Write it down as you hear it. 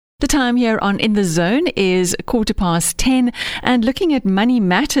The time here on In the Zone is 10:15, and looking at money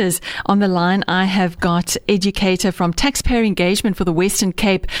matters on the line, I have got educator from Taxpayer Engagement for the Western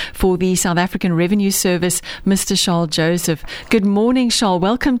Cape for the South African Revenue Service, Mr. Charles Joseph. Good morning, Charles.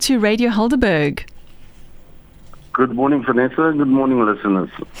 Welcome to Radio Helderberg. Good morning, Vanessa, and good morning, listeners.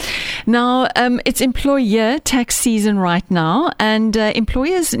 Now, it's employer tax season right now, and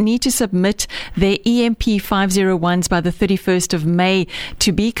employers need to submit their EMP 501s by the 31st of May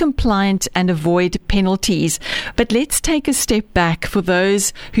to be compliant and avoid penalties. But let's take a step back for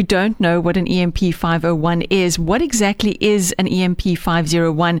those who don't know what an EMP 501 is. What exactly is an EMP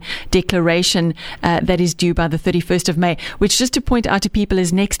 501 declaration that is due by the 31st of May, which, just to point out to people,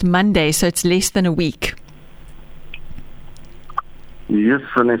 is next Monday, so it's less than a week? Yes,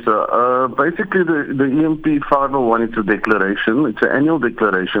 Vanessa. Basically, the EMP 501 is a declaration. It's an annual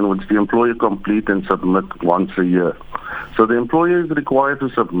declaration which the employer complete and submit once a year. So the employer is required to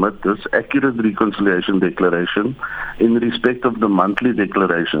submit this accurate reconciliation declaration in respect of the monthly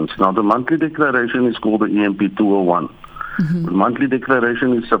declarations. Now, the monthly declaration is called the EMP 201. Mm-hmm. The monthly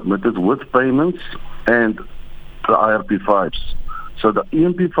declaration is submitted with payments and the IRP5s. So the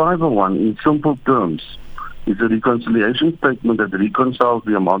EMP 501, in simple terms, is a reconciliation statement that reconciles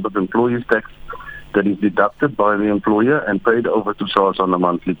the amount of employees' tax that is deducted by the employer and paid over to SARS on a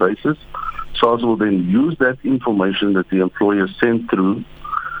monthly basis. SARS will then use that information that the employer sent through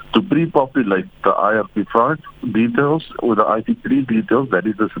to pre-populate the IRP5 details or the IT3 details, that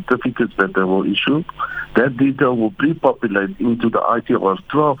is the certificates that they will issue. That detail will pre-populate into the ITR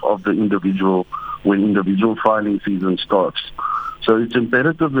 12 of the individual when individual filing season starts. So it's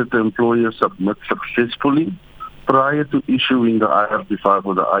imperative that the employer submit successfully prior to issuing the IRP5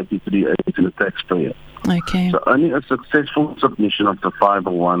 or the IT3A to the taxpayer. Okay. So only a successful submission of the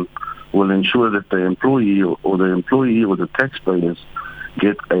 501 will ensure that the employee or the taxpayers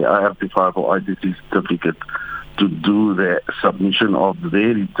get a IRP5 or IT3 certificate to do the submission of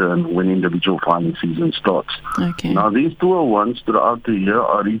their return when individual filing season starts. Okay. Now, these 201s throughout the year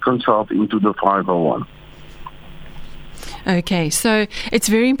are reconciled into the 501. Okay, so it's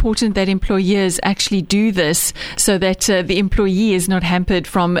very important that employers actually do this so that the employee is not hampered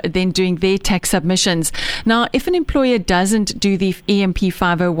from then doing their tax submissions. Now, if an employer doesn't do the EMP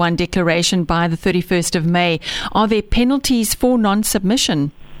 501 declaration by the 31st of May, are there penalties for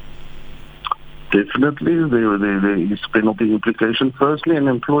non-submission? Definitely, there is penalty implication. Firstly, an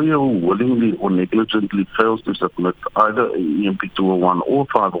employer who willingly or negligently fails to submit either EMP 201 or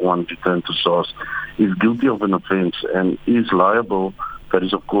 501 return to SARS is guilty of an offence and is liable, that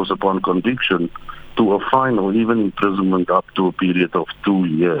is of course upon conviction, to a fine or even imprisonment up to a period of 2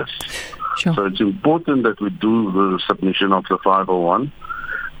 years. Sure. So it's important that we do the submission of the 501.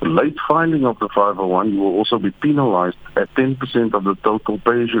 Late filing of the 501, you will also be penalized at 10% of the total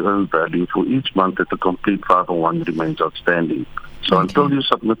pay-as-you-earn value for each month that the complete 501 remains outstanding. So until you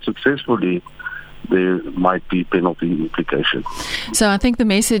submit successfully, there might be penalty implication. So I think the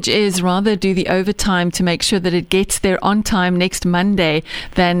message is rather do the overtime to make sure that it gets there on time next Monday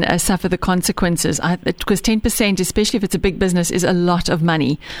than suffer the consequences. Because 10%, especially if it's a big business, is a lot of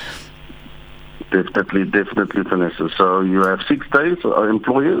money. Definitely, Vanessa. So you have 6 days,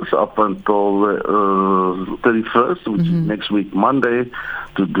 employers, up until 31st, which is next week, Monday,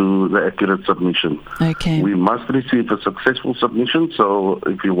 to do the accurate submission. Okay. We must receive a successful submission, so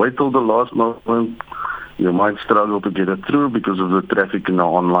if you wait till the last moment, you might struggle to get it through because of the traffic in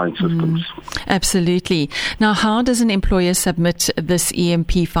our online systems. Absolutely. Now, how does an employer submit this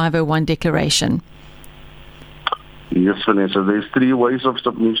EMP 501 declaration? Yes, Vanessa. There's 3 ways of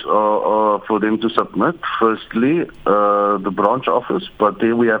submission for them to submit. Firstly, the branch office, but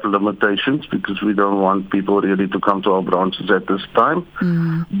there we have limitations because we don't want people really to come to our branches at this time.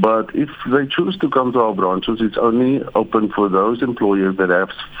 But if they choose to come to our branches, it's only open for those employers that have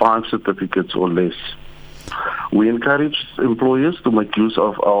 5 certificates or less. We encourage employers to make use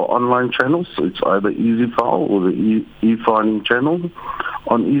of our online channels. It's either EasyFile or the e-filing channel.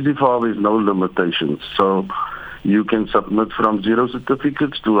 On EasyFile, there's no limitations. So you can submit from 0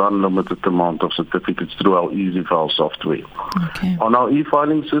 certificates to unlimited amount of certificates through our EasyFile software. Okay. On our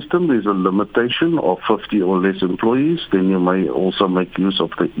e-filing system, there's a limitation of 50 or less employees. Then you may also make use of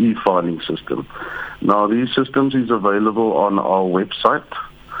the e-filing system. Now, these systems is available on our website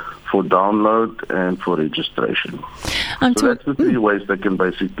for download and for registration. So that's the three ways they can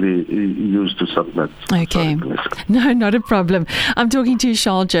basically use to submit. Okay. No, not a problem. I'm talking to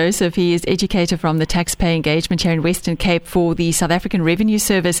Charles Joseph. He is educator from the Taxpayer Engagement here in Western Cape for the South African Revenue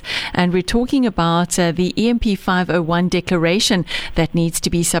Service. And we're talking about the EMP 501 declaration that needs to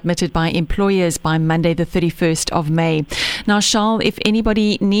be submitted by employers by Monday, the 31st of May. Now, Charles, if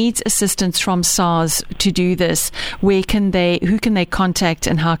anybody needs assistance from SARS to do this, who can they contact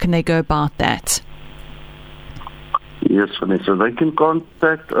and how can they go about that? Yes, Vanessa. They can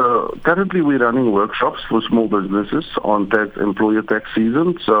contact, currently we're running workshops for small businesses on employer tax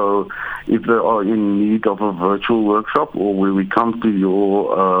season. So if they are in need of a virtual workshop or where we come to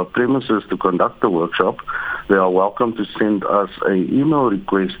your premises to conduct the workshop, they are welcome to send us an email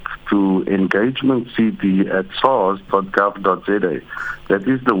request to engagementct@sars.gov.za. That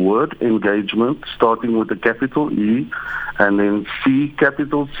is the word engagement starting with a capital E and then C,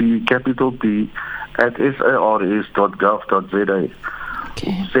 capital P, at sars.gov.za.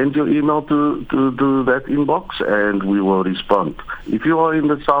 Okay. Send your email to that inbox and we will respond. If you are in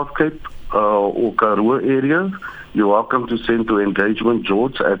the South Cape or Karoo area, you're welcome to send to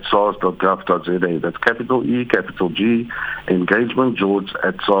engagementgeorge@sars.gov.za. That's capital E, capital G,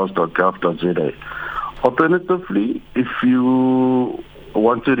 engagementgeorge@sars.gov.za. Alternatively, if you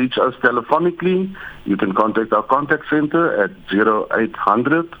want to reach us telephonically, you can contact our contact center at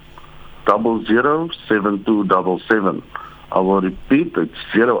 0800 007277. I will repeat, it's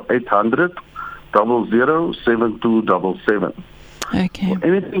 0800 007277. Okay. For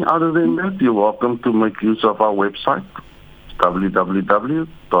anything other than that, you're welcome to make use of our website,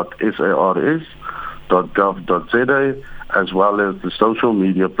 www.sars.gov.za, as well as the social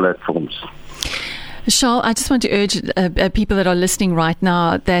media platforms. Charles, I just want to urge people that are listening right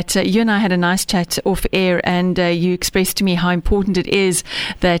now that you and I had a nice chat off air, and you expressed to me how important it is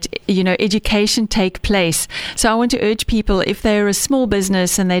that, education take place. So I want to urge people, if they're a small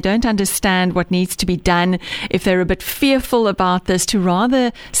business and they don't understand what needs to be done, if they're a bit fearful about this, to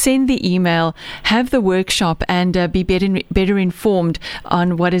rather send the email, have the workshop, and be better informed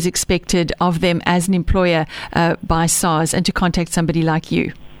on what is expected of them as an employer by SARS, and to contact somebody like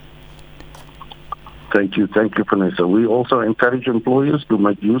you. Thank you, Vanessa. We also encourage employers to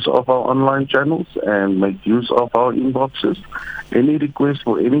make use of our online channels and make use of our inboxes. Any request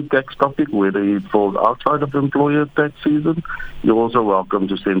for any tax topic, whether it falls outside of employer tax season, you're also welcome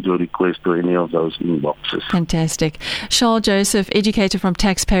to send your request to any of those inboxes. Fantastic. Charles Joseph, educator from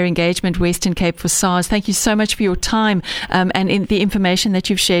Taxpayer Engagement, Western Cape for SARS. Thank you so much for your time and the information that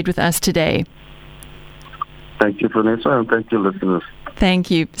you've shared with us today. Thank you, Vanessa, and thank you, listeners.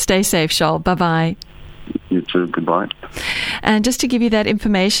 Thank you. Stay safe, Charles. Bye-bye. You too. Goodbye. And just to give you that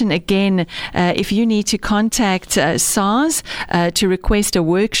information again, if you need to contact SARS to request a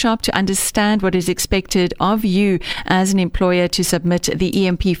workshop to understand what is expected of you as an employer to submit the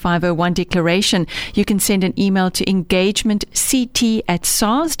EMP 501 declaration, you can send an email to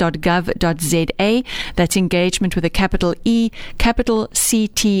engagementct@sars.gov.za. That's engagement with a capital E, capital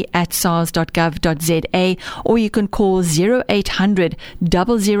CT @sars.gov.za, or you can call 0800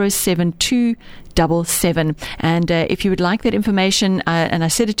 007277. And if you would like that information, and I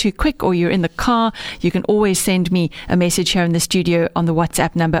said it too quick, or you're in the car, you can always send me a message here in the studio on the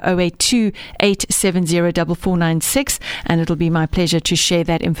WhatsApp number 082 870 4496, and it'll be my pleasure to share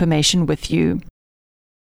that information with you.